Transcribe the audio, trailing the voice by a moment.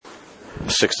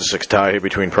6-6 tie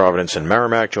between Providence and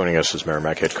Merrimack. Joining us is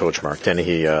Merrimack head coach Mark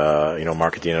Dennehy.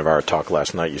 Mark, at the end of our talk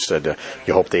last night, you said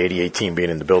you hoped the 88 team being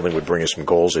in the building would bring you some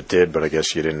goals. It did, but I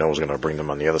guess you didn't know it was going to bring them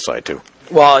on the other side, too.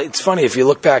 Well, it's funny. If you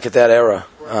look back at that era,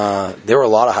 there were a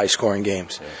lot of high-scoring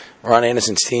games. Ron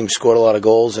Anderson's team scored a lot of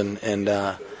goals, and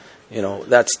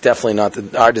that's definitely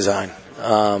not our design.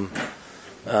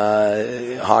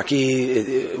 Hockey,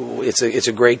 it's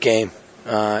a great game.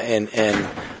 And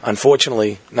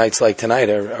unfortunately, nights like tonight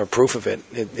are proof of it.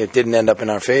 It didn't end up in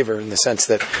our favor in the sense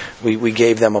that we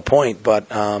gave them a point, but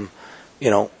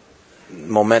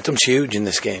momentum's huge in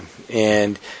this game,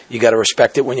 and you got to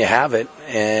respect it when you have it,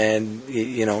 and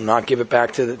not give it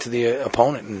back to the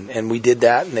opponent. And we did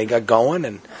that, and they got going.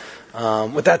 And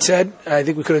with that said, I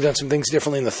think we could have done some things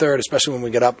differently in the third, especially when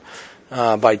we got up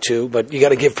by 2. But you got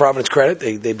to give Providence credit;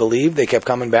 they believed, they kept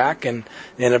coming back, and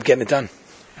they ended up getting it done.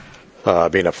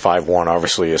 Being up 5-1,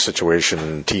 obviously a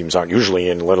situation teams aren't usually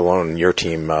in, let alone your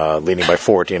team leading by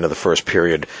 4 at the end of the first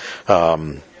period.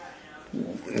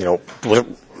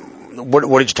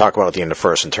 What did you talk about at the end of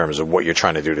first in terms of what you're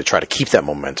trying to do to try to keep that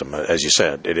momentum? As you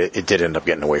said, it did end up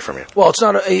getting away from you. Well,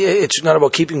 it's not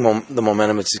about keeping the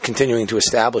momentum. It's continuing to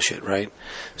establish it, right?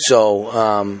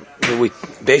 So we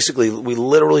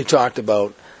literally talked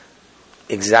about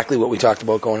exactly what we talked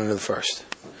about going into the first.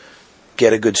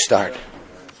 Get a good start.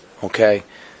 Okay,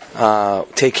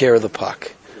 take care of the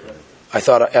puck. I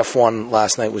thought F1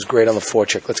 last night was great on the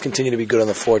forecheck. Let's continue to be good on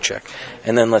the forecheck,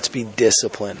 and then let's be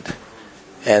disciplined.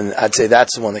 And I'd say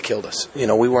that's the one that killed us. We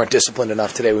weren't disciplined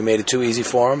enough today. We made it too easy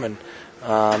for them, and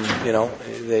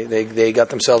they got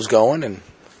themselves going. And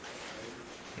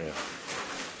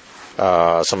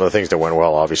some of the things that went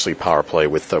well, obviously, power play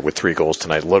with 3 goals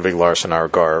tonight. Ludvig Larsson, our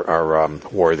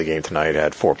warrior of the game tonight,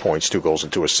 had 4 points, 2 goals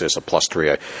and 2 assists, a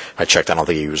 +3. I checked. I don't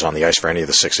think he was on the ice for any of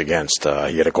the 6 against.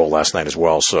 He had a goal last night as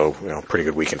well, so pretty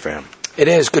good weekend for him. It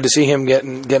is good to see him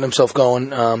getting himself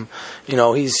going.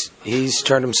 He's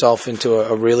turned himself into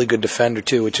a really good defender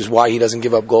too, which is why he doesn't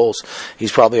give up goals.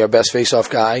 He's probably our best face-off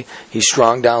guy. He's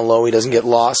strong down low. He doesn't get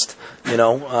lost.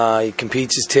 He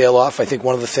competes his tail off. I think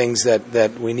one of the things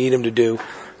that we need him to do,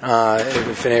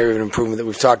 if an area of improvement that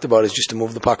we've talked about, is just to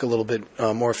move the puck a little bit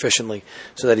more efficiently,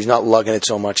 so that he's not lugging it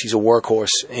so much. He's a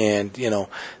workhorse, and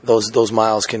those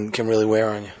miles can really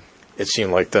wear on you. It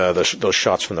seemed like those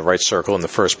shots from the right circle in the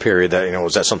first period. That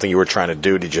was that something you were trying to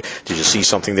do? Did you see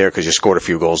something there? Because you scored a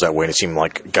few goals that way, and it seemed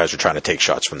like guys were trying to take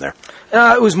shots from there.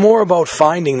 It was more about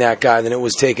finding that guy than it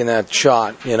was taking that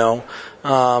shot. We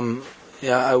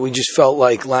just felt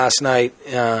like last night,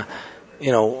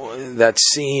 that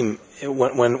seam.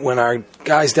 When our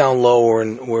guys down low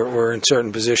were in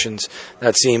certain positions,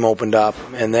 that seam opened up,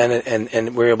 and then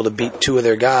and we were able to beat 2 of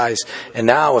their guys. And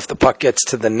now, if the puck gets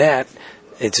to the net,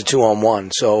 it's a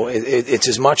 2-on-1. So it's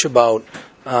as much about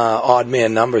odd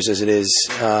man numbers as it is,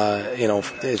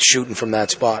 it's shooting from that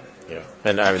spot. Yeah,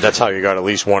 and that's how you got at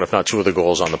least 1, if not 2 of the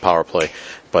goals on the power play.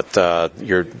 But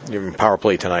your power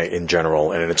play tonight in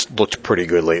general, and it's looked pretty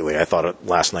good lately. I thought it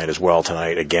last night as well.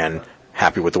 Tonight again.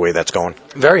 Happy with the way that's going?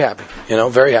 Very happy,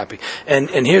 very happy. And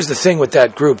here's the thing with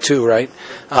that group too, right?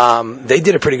 They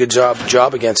did a pretty good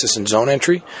job against us in zone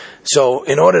entry. So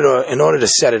in order to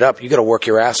set it up, you got to work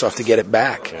your ass off to get it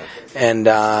back.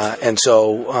 Yeah. And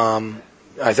so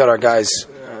I thought our guys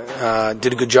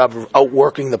did a good job of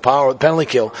outworking the penalty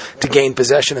kill to gain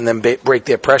possession and then break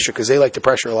their pressure, because they like to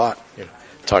pressure a lot. Yeah.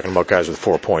 Talking about guys with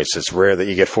 4 points, it's rare that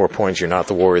you get 4 points. You're not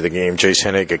the warrior of the game. Jace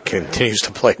Hennig continues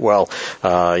to play well,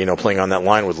 playing on that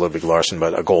line with Ludvig Larsson,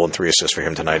 but a goal and 3 assists for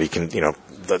him tonight. He can,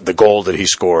 the goal that he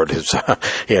scored,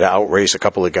 he had to outrace a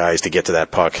couple of guys to get to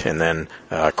that puck, and then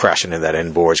crashing into that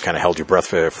end boards kind of held your breath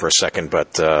for a second,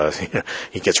 but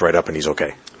he gets right up and he's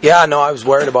okay. Yeah, no, I was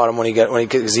worried about him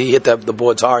because he hit the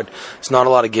boards hard. It's not a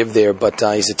lot of give there, but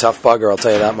he's a tough bugger, I'll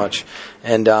tell you that much.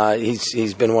 And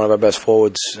he's been one of our best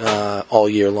forwards all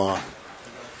year long.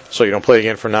 So you don't play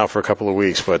again for a couple of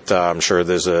weeks, but I'm sure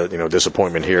there's a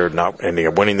disappointment here, not ending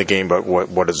up winning the game. But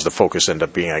what does the focus end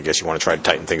up being? I guess you want to try to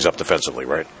tighten things up defensively,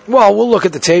 right? Well, we'll look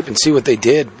at the tape and see what they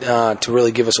did to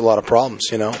really give us a lot of problems.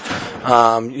 You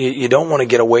don't want to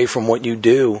get away from what you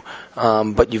do,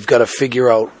 but you've got to figure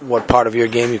out what part of your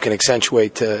game you can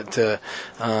accentuate to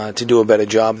do a better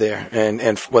job there.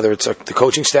 And whether it's the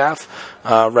coaching staff,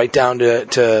 right down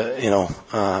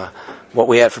to what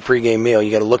we had for pregame meal.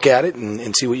 You got to look at it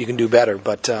and see what you can do better.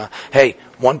 But, hey,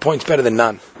 1 point's better than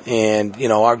none. And,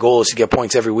 our goal is to get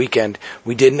points every weekend.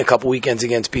 We did in a couple weekends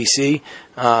against BC.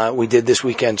 We did this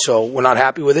weekend. So we're not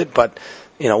happy with it, but,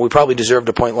 we probably deserved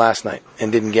a point last night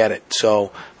and didn't get it.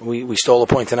 So we stole a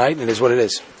point tonight, and it is what it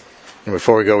is. And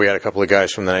before we go, we had a couple of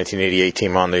guys from the 1988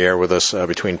 team on the air with us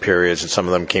between periods, and some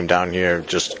of them came down here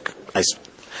just, I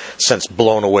sense,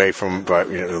 blown away from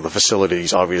the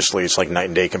facilities. Obviously, it's like night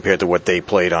and day compared to what they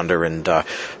played under, and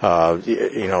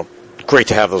great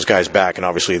to have those guys back. And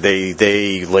obviously,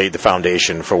 they laid the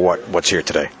foundation for what's here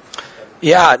today.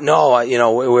 Yeah, no,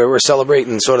 we're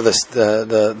celebrating sort of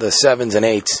the sevens and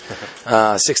eights.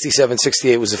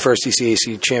 67-68 was the first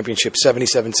ECAC championship.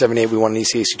 77-78 we won an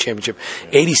ECAC championship.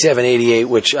 87-88,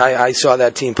 which I saw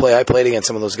that team play. I played against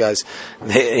some of those guys.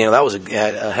 That was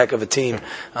a heck of a team.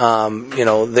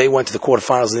 They went to the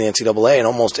quarterfinals of the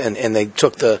NCAA and they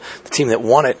took the team that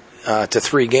won it to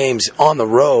 3 games on the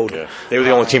road. Yeah. They were the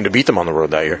only team to beat them on the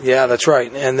road that year. Yeah, that's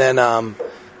right. And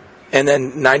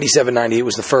then 97-98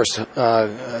 was the first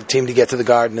team to get to the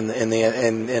Garden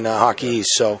in Hockey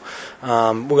East. So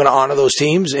we're going to honor those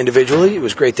teams individually. It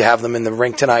was great to have them in the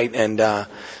rink tonight and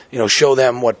show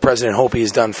them what President Hopi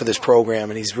has done for this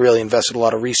program. And he's really invested a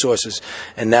lot of resources.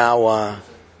 And now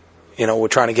we're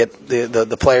trying to get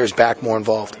the players back more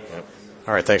involved.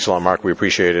 All right, thanks a lot, Mark. We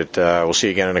appreciate it. We'll see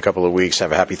you again in a couple of weeks.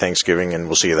 Have a happy Thanksgiving, and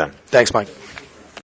we'll see you then. Thanks, Mike.